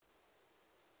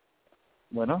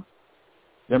Bueno,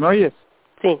 ¿ya me oyes?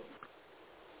 Sí.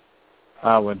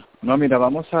 Ah, bueno. No, mira,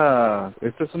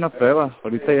 Esta es una prueba.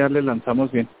 Ahorita ya le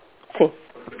lanzamos bien. Sí.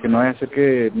 Porque no vaya a ser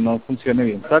que no funcione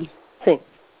bien, ¿sale? Sí.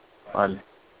 Vale.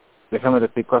 Déjame le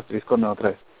pico asterisco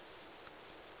otra vez.